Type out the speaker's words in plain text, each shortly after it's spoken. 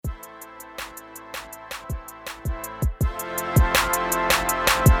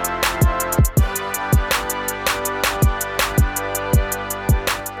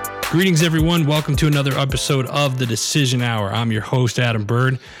Greetings, everyone. Welcome to another episode of The Decision Hour. I'm your host, Adam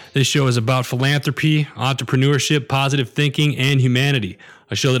Bird. This show is about philanthropy, entrepreneurship, positive thinking, and humanity.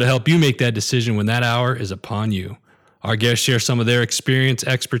 A show that'll help you make that decision when that hour is upon you. Our guests share some of their experience,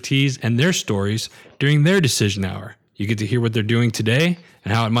 expertise, and their stories during their decision hour. You get to hear what they're doing today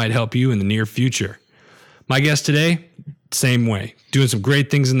and how it might help you in the near future. My guest today, same way, doing some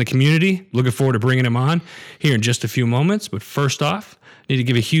great things in the community. Looking forward to bringing him on here in just a few moments. But first off, I need to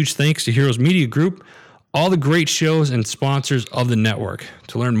give a huge thanks to Heroes Media Group, all the great shows and sponsors of the network.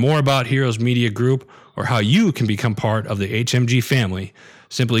 To learn more about Heroes Media Group or how you can become part of the HMG family,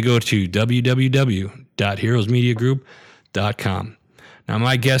 simply go to www.heroesmediagroup.com. Now,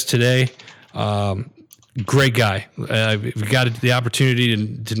 my guest today, great guy. We've got the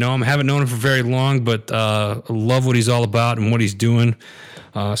opportunity to know him. I haven't known him for very long, but love what he's all about and what he's doing.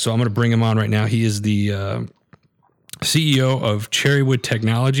 So I'm going to bring him on right now. He is the CEO of Cherrywood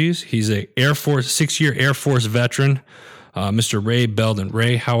Technologies. He's a 6-year Air Force veteran, Mr. Ray Belden.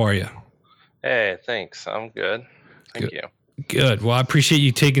 Ray, how are you? Hey, thanks. I'm good. Thank you. Good. Well, I appreciate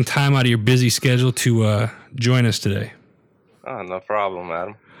you taking time out of your busy schedule to join us today. Oh, no problem,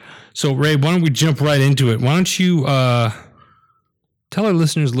 Adam. So, Ray, why don't we jump right into it? Why don't you tell our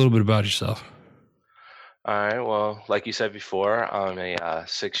listeners a little bit about yourself? All right. Well, like you said before, I'm a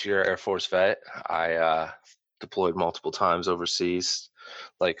 6-year Air Force vet. I deployed multiple times overseas,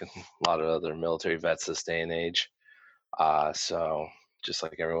 like a lot of other military vets this day and age. So just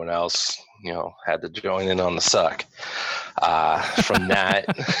like everyone else, had to join in on the suck from that.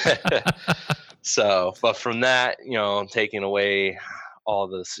 But from that, taking away all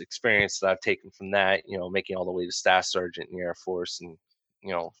this experience that I've taken from that, making all the way to staff sergeant in the Air Force and,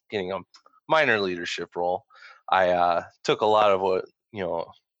 getting a minor leadership role, I took a lot of what,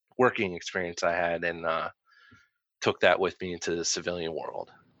 working experience I had and took that with me into the civilian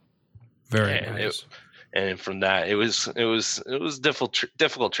world. Very nice. And from that, it was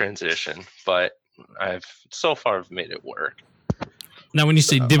difficult transition, but I've so far made it work. Now, when you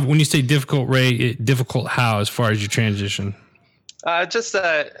say difficult, Ray, difficult how as far as your transition? Just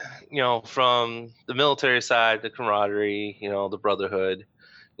that, from the military side, the camaraderie, the brotherhood,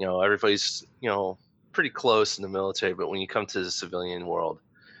 everybody's, pretty close in the military, but when you come to the civilian world,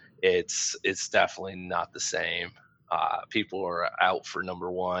 it's definitely not the same. People are out for number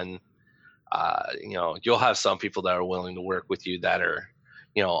one. You'll have some people that are willing to work with you that are,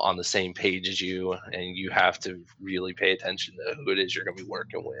 on the same page as you, and you have to really pay attention to who it is you're going to be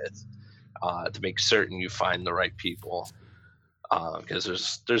working with to make certain you find the right people. Because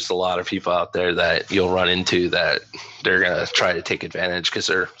there's a lot of people out there that you'll run into that they're going to try to take advantage because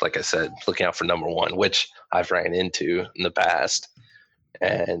they're, like I said, looking out for number one, which I've ran into in the past.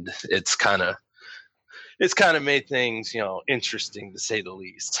 And it's kind of made things, interesting to say the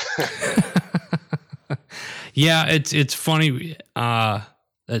least. Yeah, it's funny. Funny,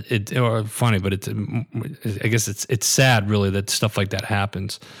 but I guess it's sad, really, that stuff like that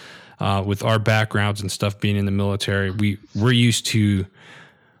happens. With our backgrounds and stuff being in the military, we're used to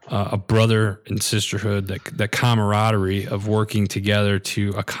a brother and sisterhood, that camaraderie of working together to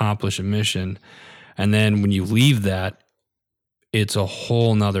accomplish a mission. And then when you leave that, it's a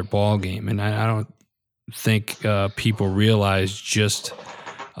whole nother ball game. And I don't think people realize just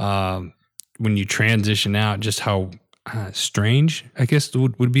when you transition out, just how strange, I guess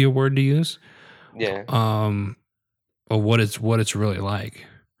would be a word to use. Yeah. But what it's really like.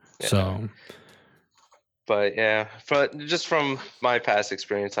 Yeah. So. But just from my past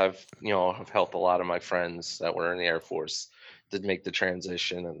experience, I've helped a lot of my friends that were in the Air Force to make the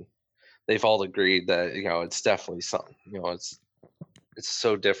transition, and they've all agreed that it's definitely something. It's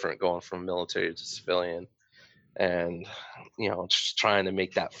so different going from military to civilian, and just trying to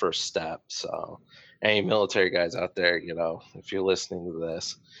make that first step. So, any military guys out there, if you're listening to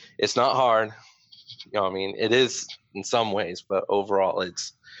this, it's not hard. It is in some ways, but overall,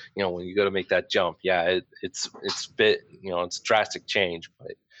 it's when you go to make that jump, it's it's drastic change,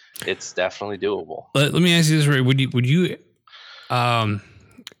 but it's definitely doable. Let me ask you this, Ray. Would you?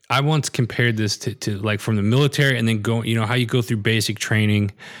 I once compared this to like from the military and then go, how you go through basic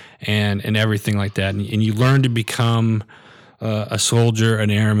training and everything like that. And you learn to become a soldier,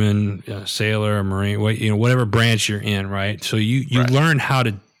 an airman, a sailor, a Marine, whatever branch you're in. Right. So you right. Learn how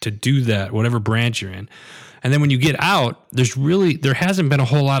to do that, whatever branch you're in. And then when you get out, there hasn't been a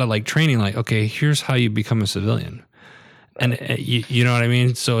whole lot of like training, like, okay, here's how you become a civilian. Right. And you know what I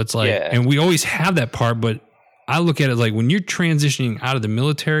mean? So it's like, and we always have that part, but I look at it like when you're transitioning out of the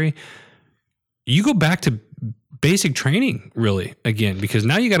military, you go back to basic training really again, because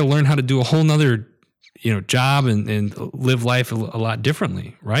now you got to learn how to do a whole nother job and live life a lot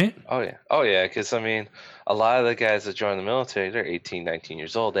differently, right? Oh yeah, because I mean, a lot of the guys that join the military, they're 18, 19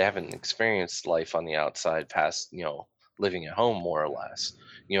 years old. They haven't experienced life on the outside past, living at home more or less.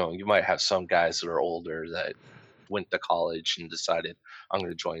 You might have some guys that are older that went to college and decided I'm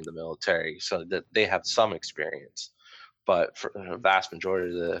going to join the military, so that they have some experience. But for the vast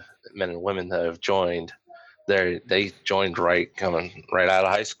majority of the men and women that have joined, they joined coming right out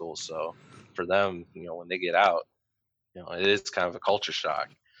of high school. So for them, when they get out, it is kind of a culture shock.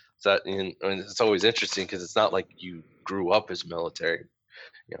 So and it's always interesting because it's not like you grew up as military.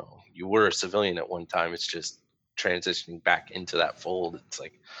 You were a civilian at one time. It's just transitioning back into that fold. It's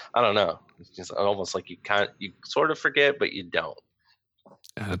like, I don't know. It's just almost like you sort of forget, but you don't.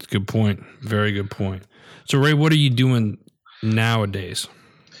 That's a good point. Very good point. So Ray, what are you doing nowadays?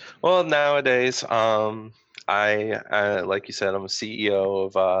 Well, nowadays, I like you said, I'm a CEO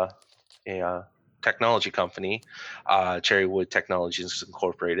of a technology company, Cherrywood Technologies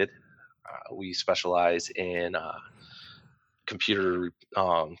Incorporated. We specialize in computer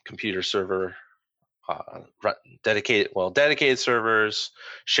server, dedicated servers,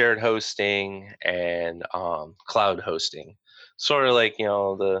 shared hosting, and cloud hosting. Sort of like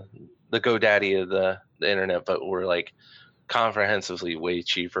the GoDaddy of the internet, but we're like comprehensively way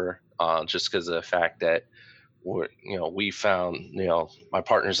cheaper, just because of the fact that we found, my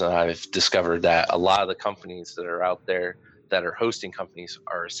partners and I have discovered that a lot of the companies that are out there that are hosting companies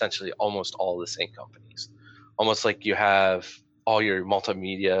are essentially almost all the same companies. Almost like you have all your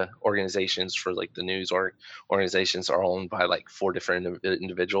multimedia organizations for like the news organizations are owned by like 4 different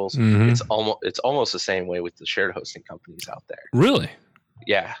individuals. Mm-hmm. It's almost the same way with the shared hosting companies out there. Really?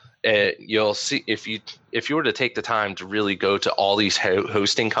 Yeah. You'll see if you were to take the time to really go to all these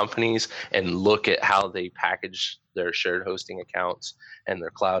hosting companies and look at how they package their shared hosting accounts and their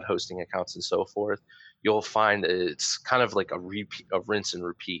cloud hosting accounts and so forth, you'll find that it's kind of like a rinse and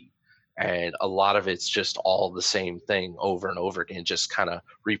repeat. And a lot of it's just all the same thing over and over again, just kind of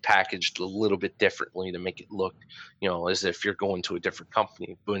repackaged a little bit differently to make it look, as if you're going to a different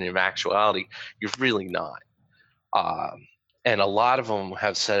company. But in actuality, you're really not. And a lot of them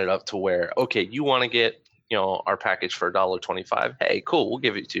have set it up to where, okay, you want to get our package for $1.25. Hey, cool, we'll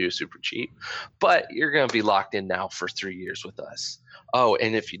give it to you super cheap, but you're going to be locked in now for 3 years with us. Oh,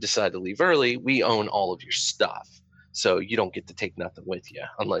 and if you decide to leave early, we own all of your stuff, so you don't get to take nothing with you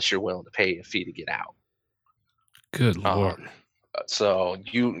unless you're willing to pay a fee to get out. Good Lord. So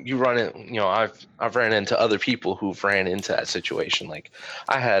you run it. I've ran into other people who've ran into that situation. Like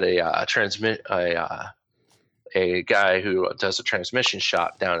I had a guy who does a transmission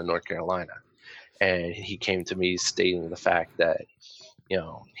shop down in North Carolina, and he came to me stating the fact that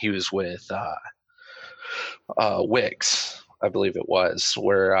he was with Wix, I believe it was,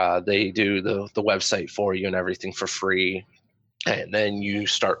 where they do the website for you and everything for free, and then you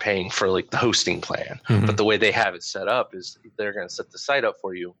start paying for like the hosting plan. Mm-hmm. But the way they have it set up is they're going to set the site up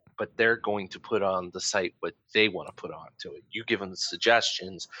for you, but they're going to put on the site what they want to put onto it. You give them the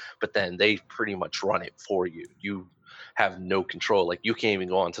suggestions, but then they pretty much run it for you. You have no control. Like you can't even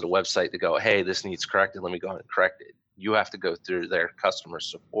go onto the website to go, hey, this needs corrected, let me go ahead and correct it. You have to go through their customer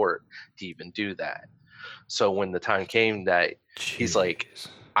support to even do that. So when the time came that he's like,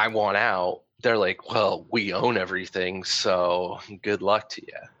 I want out, they're like, well, we own everything, so good luck to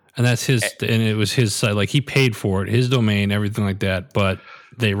you. And that's his, and it was his site. Like he paid for it, his domain, everything like that, but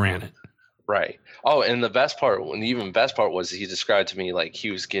they ran it. Right. Oh, and the even best part was he described to me like he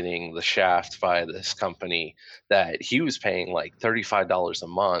was getting the shaft by this company that he was paying like $35 a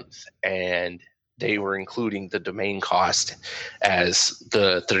month, and they were including the domain cost as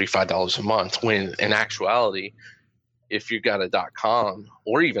the $35 a month. When in actuality, if you got a .com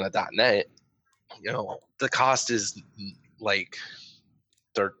or even a .net, the cost is like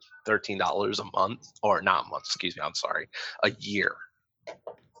 $13 a month, or not a month, excuse me, I'm sorry, a year.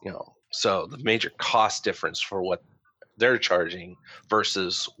 So the major cost difference for what they're charging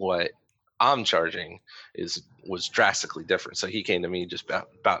versus what I'm charging was drastically different. So he came to me just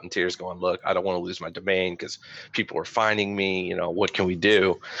about in tears going, look, I don't want to lose my domain because people are finding me, what can we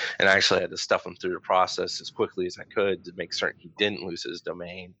do? And I actually had to stuff him through the process as quickly as I could to make certain he didn't lose his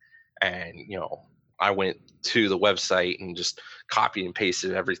domain. And, I went to the website and just copied and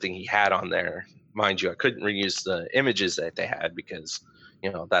pasted everything he had on there. Mind you, I couldn't reuse the images that they had because,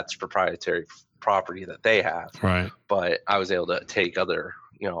 that's proprietary property that they have. Right. But I was able to take other,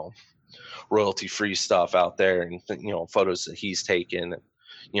 royalty-free stuff out there and, photos that he's taken,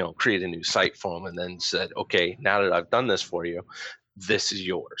 create a new site for him, and then said, okay, now that I've done this for you, this is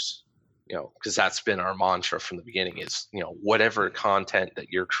yours. because that's been our mantra from the beginning is, whatever content that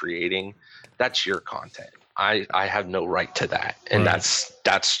you're creating, that's your content. I have no right to that. And Right.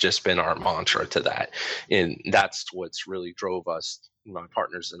 that's just been our mantra to that. And that's what's really drove us, my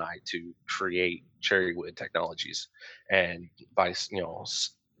partners and I, to create Cherrywood Technologies. And by,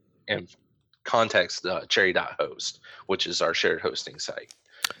 and context, cherry.host, which is our shared hosting site,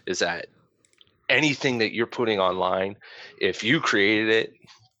 is that anything that you're putting online, if you created it,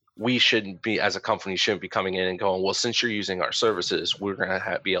 we shouldn't be, as a company, shouldn't be coming in and going, well, since you're using our services, we're going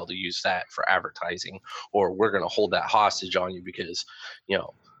to be able to use that for advertising, or we're going to hold that hostage on you because,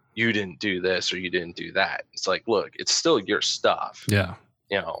 you didn't do this or you didn't do that. It's like, look, it's still your stuff. Yeah.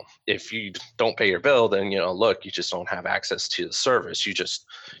 If you don't pay your bill, then, look, you just don't have access to the service. You just,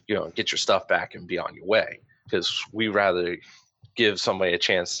 get your stuff back and be on your way. Because we rather give somebody a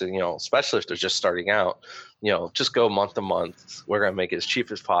chance to, especially if they're just starting out, just go month to month. We're going to make it as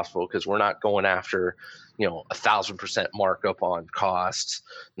cheap as possible because we're not going after, 1,000% markup on costs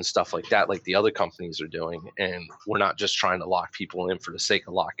and stuff like that, like the other companies are doing. And we're not just trying to lock people in for the sake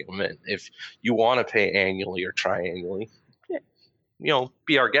of locking them in. If you want to pay annually or triannually,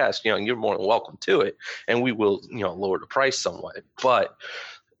 be our guest, you're more than welcome to it. And we will, lower the price somewhat, but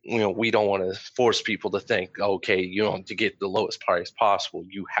we don't want to force people to think, okay, to get the lowest price possible,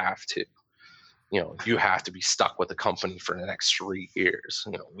 you have to be stuck with the company for the next 3 years.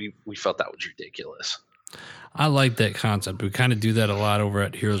 We felt that was ridiculous. I like that concept. We kind of do that a lot over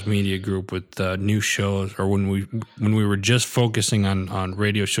at Heroes Media Group with new shows, or when we were just focusing on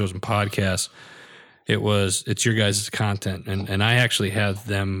radio shows and podcasts. It's your guys' content, and I actually have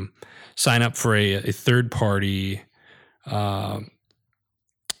them sign up for a third party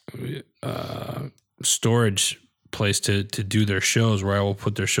storage place to do their shows, where I will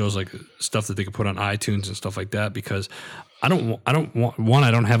put their shows, like stuff that they can put on iTunes and stuff like that, because I don't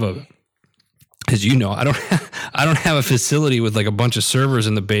have a, as I don't have a facility with like a bunch of servers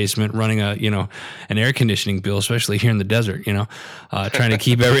in the basement running an air conditioning bill, especially here in the desert, trying to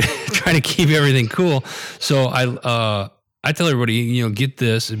keep everything cool. So I tell everybody, get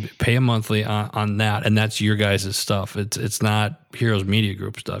this, pay a monthly on that, and that's your guys' stuff. It's not Heroes Media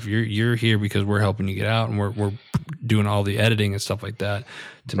Group stuff. You're here because we're helping you get out, and we're doing all the editing and stuff like that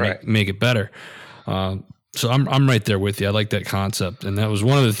to make it better. So I'm right there with you. I like that concept, and that was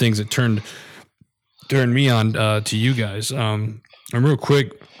one of the things that turned me on to you guys. And real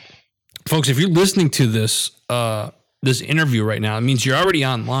quick, folks, if you're listening to this interview right now, it means you're already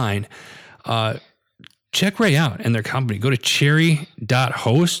online. Check Ray out and their company. Go to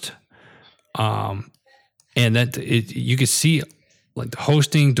cherry.host. And you can see like the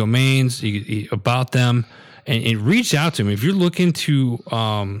hosting, domains, about them, and reach out to them. If you're looking to,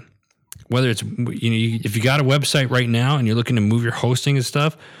 whether it's, if you got a website right now and you're looking to move your hosting and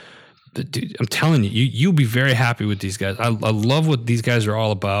stuff, dude, I'm telling you'll be very happy with these guys. I love what these guys are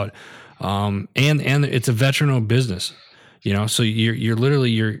all about. And it's a veteran-owned business, so you're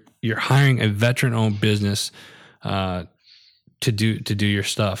literally hiring a veteran-owned business to do your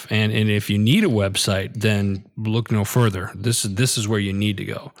stuff. And if you need a website, then look no further. This is where you need to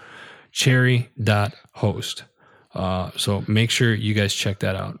go. Cherry.host. So make sure you guys check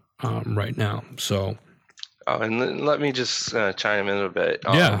that out right now. So. And let me just chime in a bit.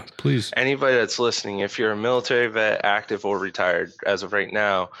 Yeah, please. Anybody that's listening, if you're a military vet, active or retired, as of right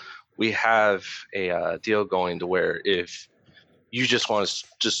now, we have a deal going to where if you just want to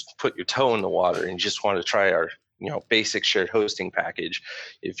just put your toe in the water and just want to try our basic shared hosting package,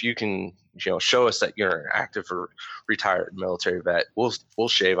 if you can show us that you're an active or retired military vet, we'll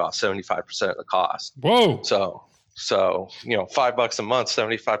shave off 75% of the cost. Whoa! So, $5 a month,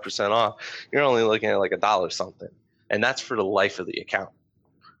 75% off, you're only looking at like $1 something. And that's for the life of the account.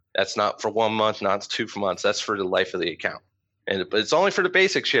 That's not for 1 month, not 2 months. That's for the life of the account. But it's only for the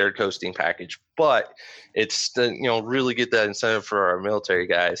basic shared hosting package, but it's to, really get that incentive for our military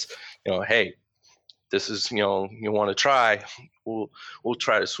guys. Hey, this is, you want to try, we'll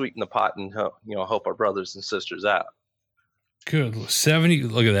try to sweeten the pot and help our brothers and sisters out. Good. 70.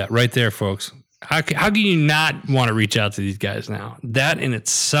 Look at that right there, folks. How can you not want to reach out to these guys now? That in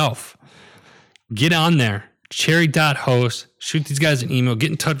itself, get on there, cherry.host, shoot these guys an email, get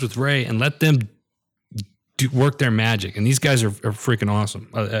in touch with Ray, and let them work their magic. And these guys are freaking awesome.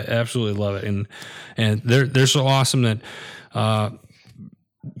 I absolutely love it. And they're so awesome that, I'm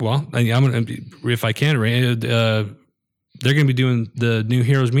going to, if I can, Ray, they're going to be doing the new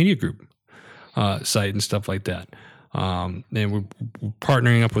Heroes Media Group site and stuff like that. And we're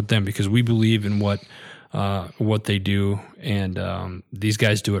partnering up with them because we believe in what they do, and these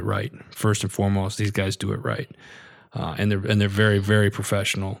guys do it right. First and foremost, these guys do it right, and they're very, very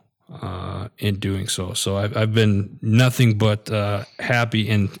professional. in doing so. So I've been nothing but happy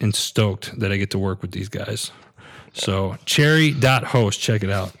and stoked that I get to work with these guys. So cherry.host, check it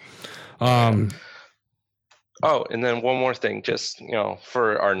out. Oh, and then one more thing, just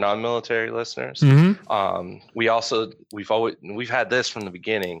for our non-military listeners, we've had this from the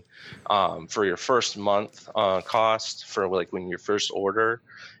beginning. For your first month cost for like when your first order,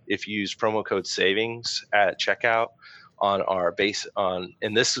 if you use promo code savings at checkout on our base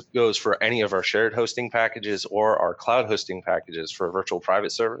and this goes for any of our shared hosting packages or our cloud hosting packages for virtual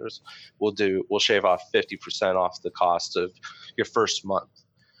private servers, we'll shave off 50% off the cost of your first month.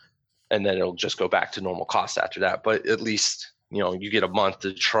 And then it'll just go back to normal cost after that. But at least, you get a month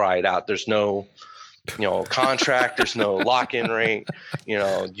to try it out. There's no, contract. There's no lock-in rate.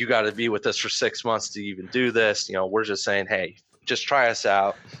 You got to be with us for 6 months to even do this. We're just saying, hey, just try us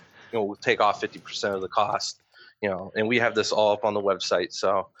out. We'll take off 50% of the cost, and we have this all up on the website.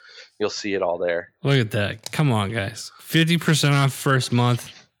 So you'll see it all there. Look at that. Come on, guys. 50% off first month.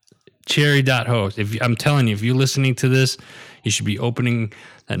 Cherry.host. I'm telling you, if you're listening to this, you should be opening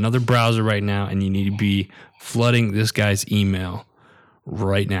another browser right now, and you need to be flooding this guy's email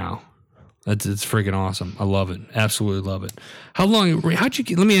right now. It's freaking awesome. I love it. Absolutely love it. Let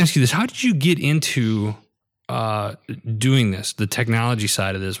me ask you this. How did you get into doing this, the technology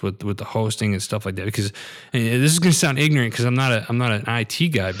side of this with the hosting and stuff like that? Because this is going to sound ignorant because I'm not an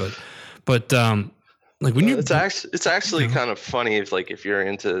IT guy, but like when it's actually kind of funny if you're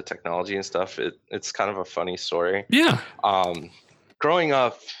into technology and stuff. It's kind of a funny story. Yeah. Growing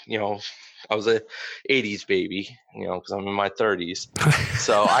up, I was a 80s baby, because I'm in my 30s.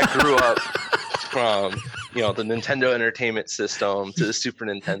 So I grew up from, the Nintendo Entertainment System to the Super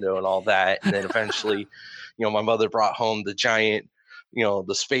Nintendo and all that. And then eventually, my mother brought home the giant,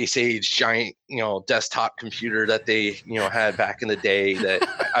 the space age giant, desktop computer that they, had back in the day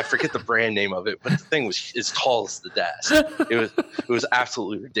that I forget the brand name of it, but the thing was as tall as the desk. It was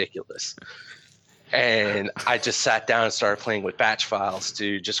absolutely ridiculous. And I just sat down and started playing with batch files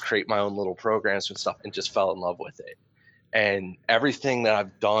to just create my own little programs and stuff, and just fell in love with it. And everything that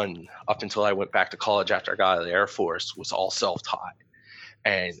I've done up until I went back to college after I got out of the Air Force was all self-taught.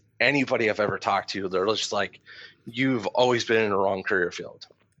 And anybody I've ever talked to, they're just like, you've always been in the wrong career field.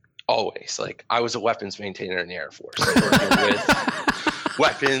 Always. Like, I was a weapons maintainer in the Air Force, working with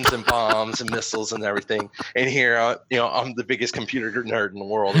weapons and bombs and missiles and everything. And here, I'm the biggest computer nerd in the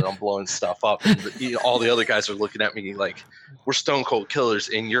world, and I'm blowing stuff up. And all the other guys are looking at me like, we're stone cold killers,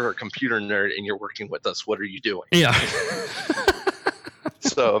 and you're a computer nerd, and you're working with us. What are you doing? Yeah.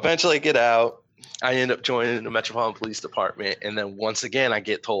 So eventually I get out. I end up joining the Metropolitan Police Department. And then once again, I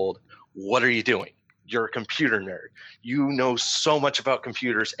get told, what are you doing? You're a computer nerd. You know so much about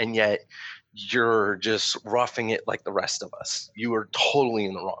computers, and yet you're just roughing it like the rest of us. You are totally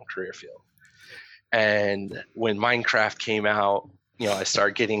in the wrong career field. And when Minecraft came out, I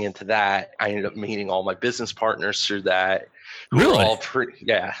started getting into that. I ended up meeting all my business partners through that. Really?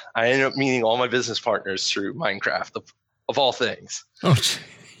 Yeah. I ended up meeting all my business partners through Minecraft, of all things. Oh,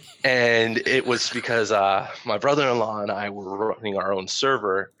 and it was because my brother-in-law and I were running our own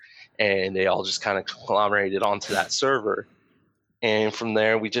server, and they all just kind of conglomerated onto that server. And from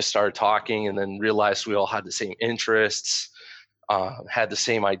there, we just started talking, and then realized we all had the same interests, had the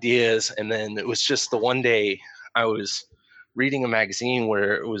same ideas. And then it was just the one day I was reading a magazine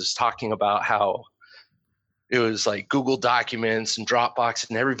where it was talking about how it was like Google Documents and Dropbox,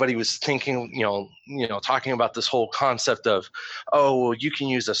 and everybody was thinking, talking about this whole concept of, oh, well, you can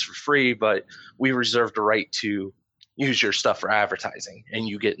use us for free, but we reserve the right to use your stuff for advertising, and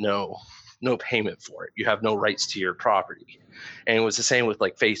you get no payment for it. You have no rights to your property. And it was the same with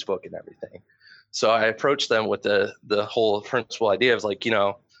like Facebook and everything. So I approached them with the whole principal idea of like,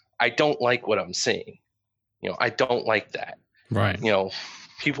 I don't like what I'm seeing. I don't like that. Right.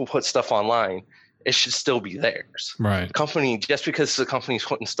 People put stuff online, it should still be theirs. Right. Company, just because the company's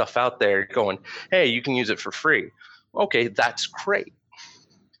putting stuff out there going, hey, you can use it for free. Okay, that's great.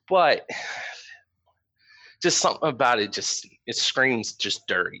 But just something about it, it screams just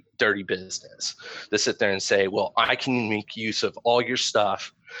dirty business to sit there and say, well, I can make use of all your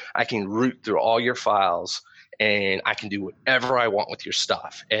stuff. I can root through all your files, and I can do whatever I want with your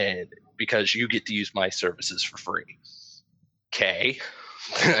stuff. And because you get to use my services for free. Okay.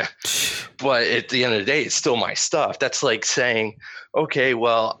 But at the end of the day, it's still my stuff. That's like saying, okay,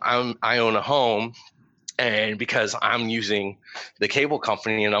 well, I own a home, and because I'm using the cable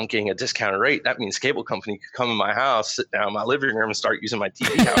company and I'm getting a discounted rate, that means cable company could come in my house, sit down in my living room, and start using my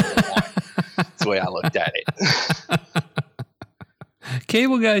TV however they want. That's the way I looked at it.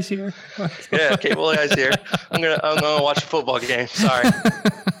 Cable guys here. Yeah, cable guys here. I'm gonna watch a football game. Sorry.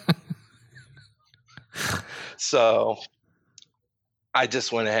 So I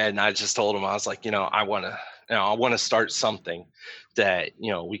just went ahead and I just told him, I was like, I want to start something that,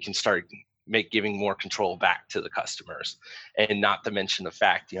 we can start giving more control back to the customers. And not to mention the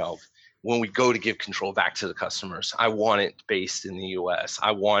fact, when we go to give control back to the customers, I want it based in the US.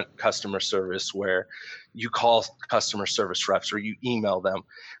 I want customer service where you call customer service reps or you email them,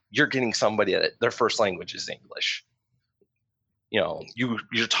 you're getting somebody that their first language is English.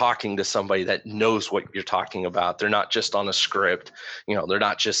 You're talking to somebody that knows what you're talking about. They're not just on a script. They're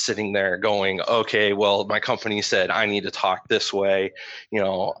not just sitting there going, okay, well, my company said I need to talk this way.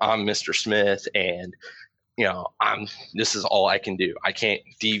 I'm Mr. Smith and, this is all I can do. I can't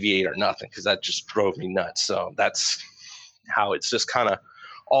deviate or nothing, because that just drove me nuts. So that's how it's just kind of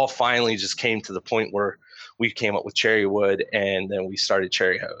all finally just came to the point where we came up with Cherrywood, and then we started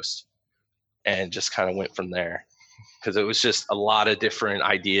Cherry Host and just kind of went from there. Because it was just a lot of different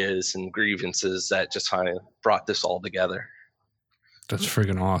ideas and grievances that just kind of brought this all together. That's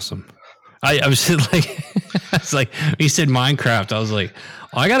freaking awesome. I was like, it's like when you said Minecraft, I was like,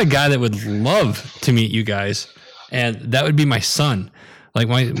 I got a guy that would love to meet you guys, and that would be my son. Like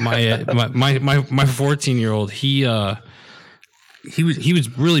my 14-year-old, he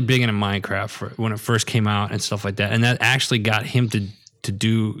was really big into Minecraft when it first came out and stuff like that, and that actually got him to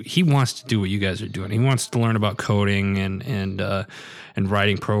do. He wants to do what you guys are doing. He wants to learn about coding and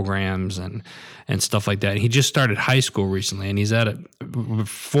writing programs and stuff like that. He just started high school recently, and he's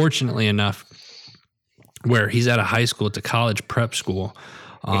fortunately enough, where he's at a high school. It's a college prep school,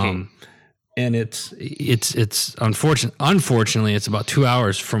 and it's unfortunately it's about 2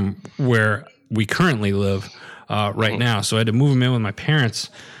 hours from where we currently live right now. So I had to move him in with my parents.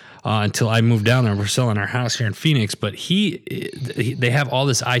 Until I moved down there. We're selling our house here in Phoenix, but they have all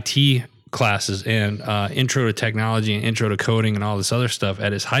this IT classes and intro to technology and intro to coding and all this other stuff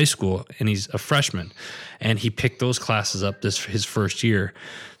at his high school, and he's a freshman, and he picked those classes up his first year.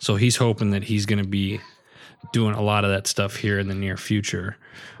 So he's hoping that he's going to be doing a lot of that stuff here in the near future.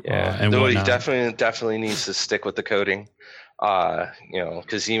 Yeah, he definitely needs to stick with the coding.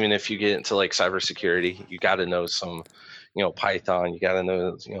 Because even if you get into like cybersecurity, you got to know some Python, you got to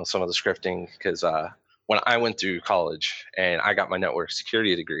know, some of the scripting, because when I went through college and I got my network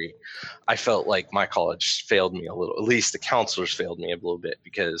security degree, I felt like my college failed me a little. At least the counselors failed me a little bit,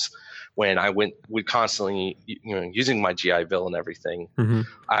 because when I would constantly, using my GI Bill and everything,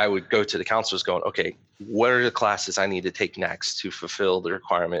 I would go to the counselors going, okay, what are the classes I need to take next to fulfill the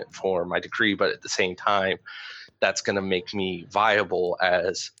requirement for my degree, but at the same time, that's going to make me viable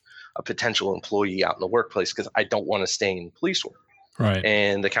as a potential employee out in the workplace, because I don't want to stay in police work. Right.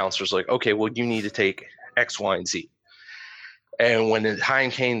 And the counselor's like, okay, well, you need to take X, Y, and Z. And when the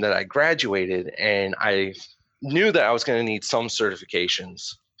time came that I graduated, and I knew that I was going to need some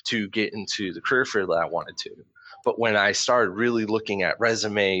certifications to get into the career field that I wanted to. But when I started really looking at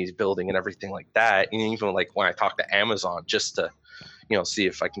resumes, building and everything like that, and even like when I talked to Amazon just to see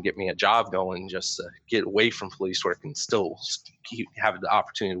if I can get me a job going, just to get away from police work and still have the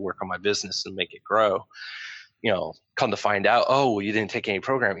opportunity to work on my business and make it grow. Come to find out, oh, well, you didn't take any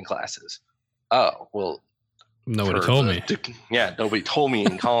programming classes. Oh, well, nobody told me. Nobody told me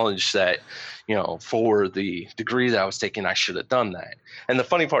in college that, for the degree that I was taking, I should have done that. And the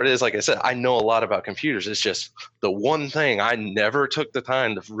funny part is, like I said, I know a lot about computers. It's just the one thing I never took the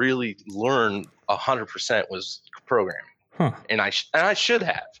time to really learn 100% was programming. Huh. And I should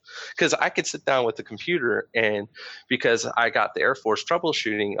have, because I could sit down with the computer, and because I got the Air Force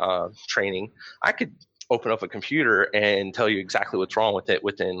troubleshooting training, I could open up a computer and tell you exactly what's wrong with it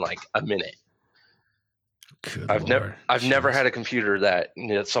within like a minute. I've never had a computer that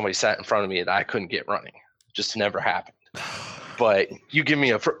somebody sat in front of me that I couldn't get running. Just never happened. But you give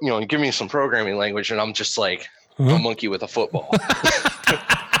me some programming language, and I'm just like a monkey with a football.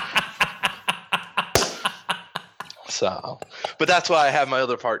 So, but that's why I have my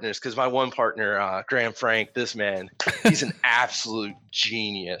other partners, because my one partner, Graham Frank, this man, he's an absolute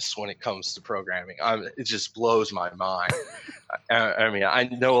genius when it comes to programming. It just blows my mind. I mean, I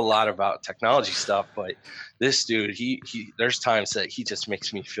know a lot about technology stuff, but this dude, he there's times that he just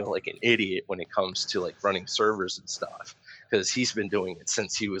makes me feel like an idiot when it comes to like running servers and stuff, because he's been doing it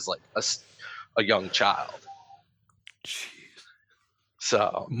since he was like a young child. Jeez.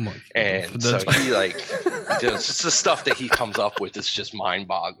 So, and so he like, just the stuff that he comes up with is just mind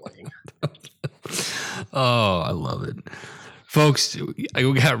boggling. Oh, I love it. Folks,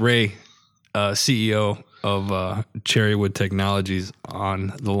 we got Ray, CEO of Cherrywood Technologies,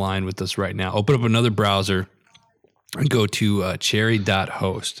 on the line with us right now. Open up another browser and go to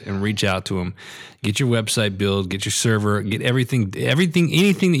cherry.host and reach out to him. Get your website built, get your server, get anything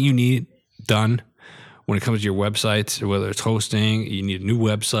that you need done when it comes to your websites, whether it's hosting, you need a new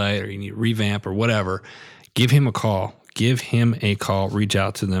website or you need a revamp or whatever, give him a call. Give him a call. Reach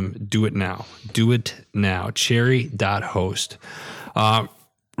out to them. Do it now. Do it now. Cherry.host.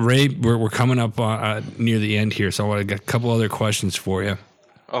 Ray, we're coming up near the end here, so I want to get a couple other questions for you.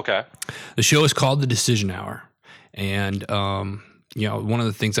 Okay. The show is called The Decision Hour. And, one of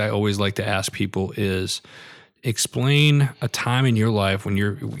the things I always like to ask people is explain a time in your life when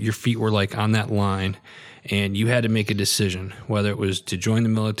your feet were like on that line and you had to make a decision, whether it was to join the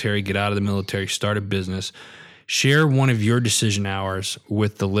military, get out of the military, start a business. Share one of your decision hours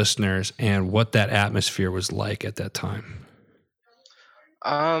with the listeners and what that atmosphere was like at that time.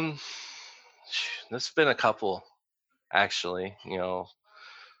 There's been a couple, actually.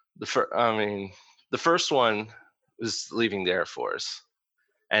 The first one was leaving the Air Force,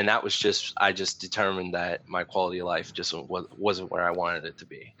 and that was I just determined that my quality of life just wasn't where I wanted it to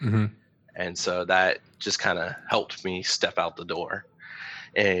be, and so that just kind of helped me step out the door.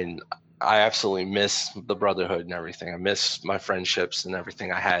 And I absolutely miss the brotherhood and everything. I miss my friendships and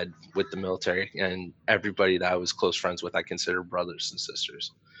everything I had with the military, and everybody that I was close friends with, I consider brothers and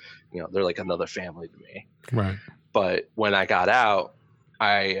sisters. They're like another family to me. Right. But when I got out,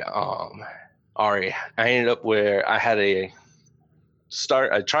 I ended up where I had I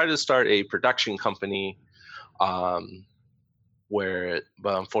tried to start a production company, but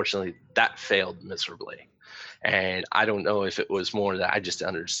unfortunately that failed miserably. And I don't know if it was more that I just didn't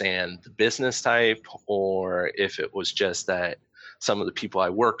understand the business type, or if it was just that some of the people I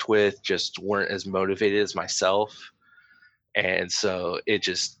worked with just weren't as motivated as myself. And so it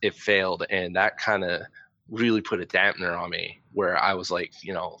failed. And that kind of really put a dampener on me, where I was like,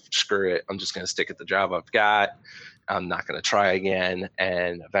 screw it. I'm just going to stick at the job I've got. I'm not going to try again.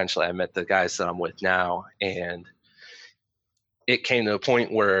 And eventually I met the guys that I'm with now, and it came to a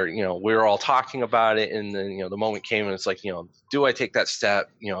point where, we were all talking about it. And then, the moment came and it's like, do I take that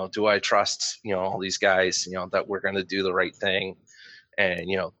step? Do I trust, all these guys, that we're going to do the right thing and,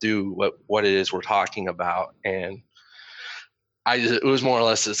 do what it is we're talking about. And it was more or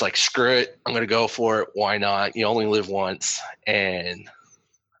less, it's like, screw it. I'm going to go for it. Why not? You only live once. And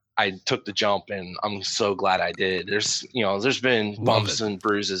I took the jump, and I'm so glad I did. There's been bumps and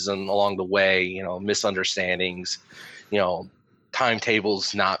bruises and along the way, misunderstandings,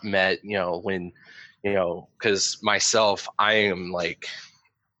 timetables not met, when, because myself, I'm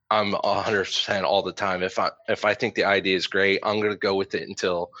 100% all the time. If I think the idea is great, I'm going to go with it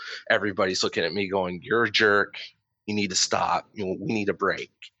until everybody's looking at me going, you're a jerk. You need to stop. We need a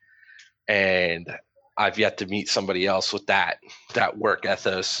break. And I've yet to meet somebody else with that work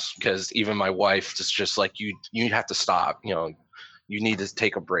ethos, because even my wife is just like, you have to stop. You need to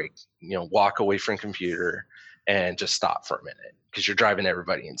take a break, walk away from computer and just stop for a minute, because you're driving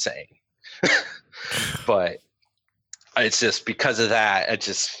everybody insane. But it's just because of that,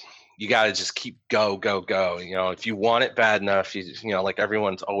 you got to just keep go. If you want it bad enough, like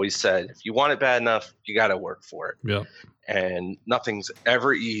everyone's always said, if you want it bad enough, you got to work for it. Yeah. And nothing's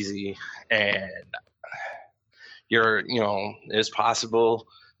ever easy. And it's possible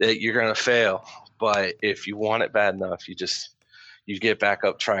that you're going to fail. But if you want it bad enough, you get back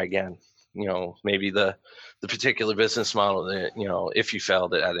up, try again. Maybe the particular business model that, if you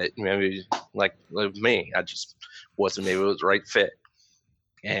failed at it, maybe like me, I just wasn't maybe it was the right fit.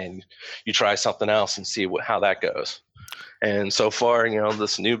 And you try something else and see how that goes. And so far,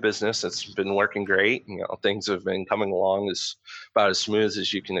 this new business, it's been working great. Things have been coming along about as smooth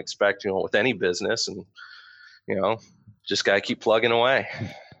as you can expect, with any business. And, just got to keep plugging away.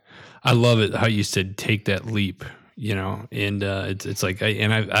 I love it how you said, take that leap, and it's like,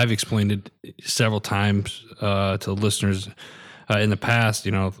 I've explained it several times to listeners in the past.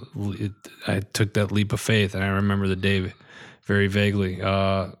 I took that leap of faith, and I remember the day very vaguely,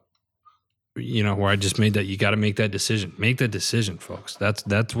 where I just made that. You got to make that decision. Make that decision, folks. That's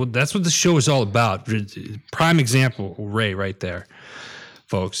what the show is all about. Prime example, Ray, right there,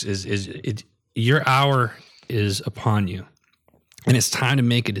 folks. Is your hour is upon you, and it's time to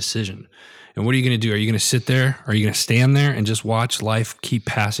make a decision. And what are you going to do? Are you going to sit there? Are you going to stand there and just watch life keep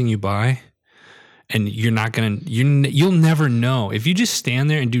passing you by? And you're not going to, you'll never know. If you just stand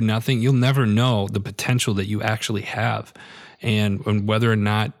there and do nothing, you'll never know the potential that you actually have, and whether or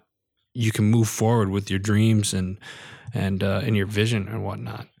not you can move forward with your dreams and your vision and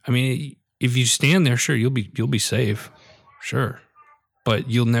whatnot. I mean, if you stand there, sure, you'll be safe, sure, but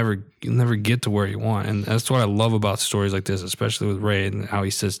you'll never get to where you want. And that's what I love about stories like this, especially with Ray and how he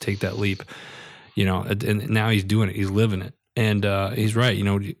says, take that leap, and now he's doing it. He's living it. And he's right.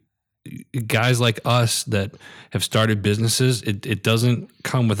 guys like us that have started businesses, it doesn't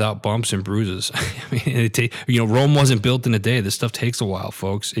come without bumps and bruises. I mean, Rome wasn't built in a day. This stuff takes a while,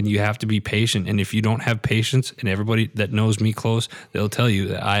 folks, and you have to be patient. And if you don't have patience, and everybody that knows me close, they'll tell you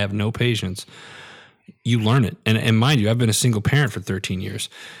that I have no patience. You learn it. And mind you, I've been a single parent for 13 years.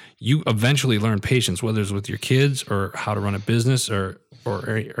 You eventually learn patience, whether it's with your kids or how to run a business or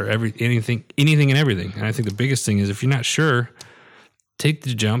anything and everything. And I think the biggest thing is, if you're not sure, take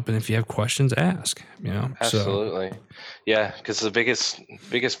the jump, and if you have questions, ask. Absolutely. So. Yeah, because the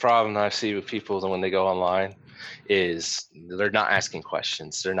biggest problem that I see with people when they go online is they're not asking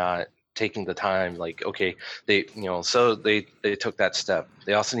questions. They're not taking the time. Like, okay, they took that step.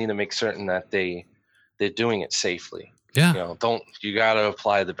 They also need to make certain that they're doing it safely. Yeah. You got to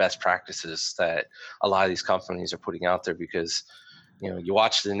apply the best practices that a lot of these companies are putting out there, because you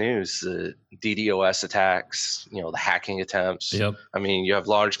watch the news, the DDoS attacks, the hacking attempts. Yep. I mean, you have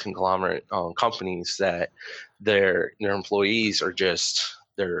large conglomerate companies that their employees are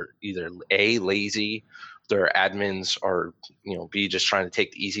they're either A, lazy, their admins are, B, just trying to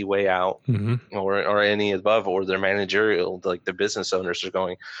take the easy way out, or any above, or their managerial, like the business owners are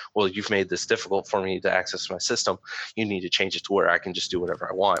going, well, you've made this difficult for me to access my system. You need to change it to where I can just do whatever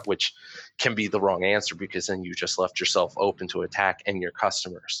I want, which can be the wrong answer, because then you just left yourself open to attack and your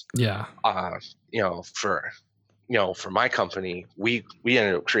customers. Yeah. For my company, we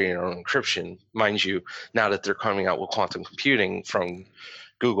ended up creating our own encryption. Mind you, now that they're coming out with quantum computing from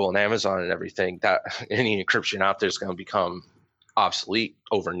Google and Amazon and everything, that any encryption out there is going to become obsolete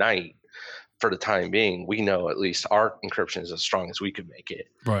overnight. For the time being, we know at least our encryption is as strong as we could make it.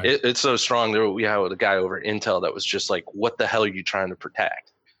 Right. It's so strong that we had a guy over at Intel that was just like, what the hell are you trying to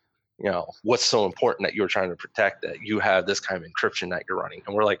protect? What's so important that you're trying to protect that you have this kind of encryption that you're running?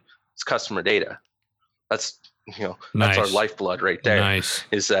 And we're like, it's customer data. That's, Nice. That's our lifeblood right there. Nice.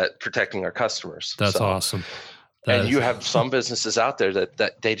 Is that protecting our customers. That's awesome. And you have some businesses out there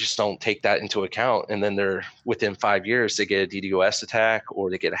that they just don't take that into account. And then they're within 5 years, they get a DDoS attack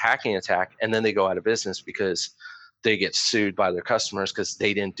or they get a hacking attack, and then they go out of business because they get sued by their customers because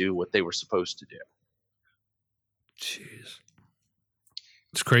they didn't do what they were supposed to do. Jeez.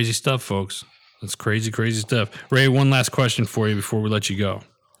 It's crazy stuff, folks. It's crazy, crazy stuff. Ray, one last question for you before we let you go.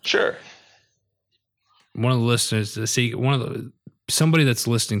 Sure. One of the listeners, somebody that's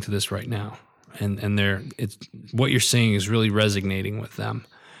listening to this right now, and it's what you're saying is really resonating with them,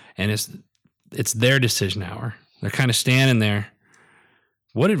 and it's their decision hour. They're kind of standing there.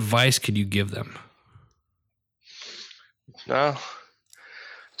 What advice could you give them? No,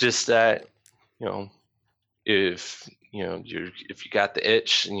 just that, if you got the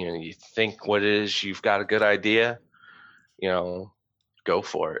itch and you think what it is, you've got a good idea, go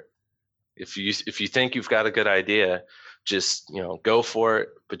for it. If you think you've got a good idea, just go for it,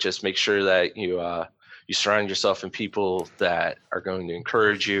 but just make sure that you surround yourself in people that are going to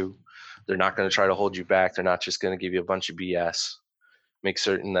encourage you. They're not going to try to hold you back. They're not just going to give you a bunch of BS. Make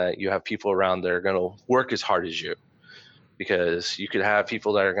certain that you have people around that are going to work as hard as you, because you could have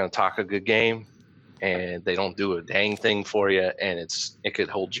people that are going to talk a good game and they don't do a dang thing for you, and it could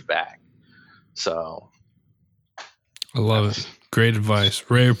hold you back. So I love it. Great advice.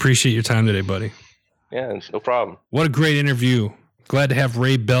 Ray, appreciate your time today, buddy. Yeah, no problem. What a great interview. Glad to have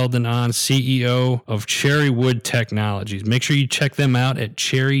Ray Belden on, CEO of Cherrywood Technologies. Make sure you check them out at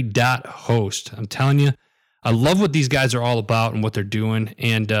cherry.host. I'm telling you, I love what these guys are all about and what they're doing,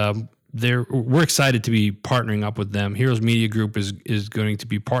 and we're excited to be partnering up with them. Heroes Media Group is going to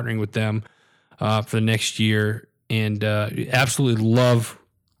be partnering with them for the next year, and absolutely love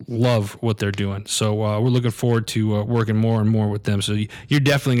what they're doing. So we're looking forward to working more and more with them. So you're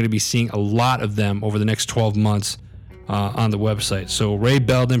definitely going to be seeing a lot of them over the next 12 months on the website. So Ray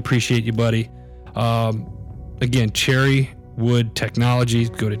Belden, appreciate you, buddy. Again, Cherrywood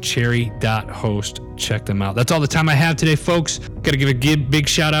Technologies. Go to cherry.host. Check them out. That's all the time I have today, folks. Got to give a big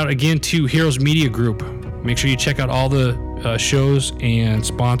shout out again to Heroes Media Group. Make sure you check out all the shows and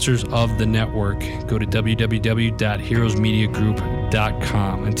sponsors of the network. Go to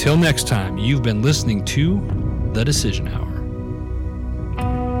www.heroesmediagroup.com. Until next time, you've been listening to The Decision Hour.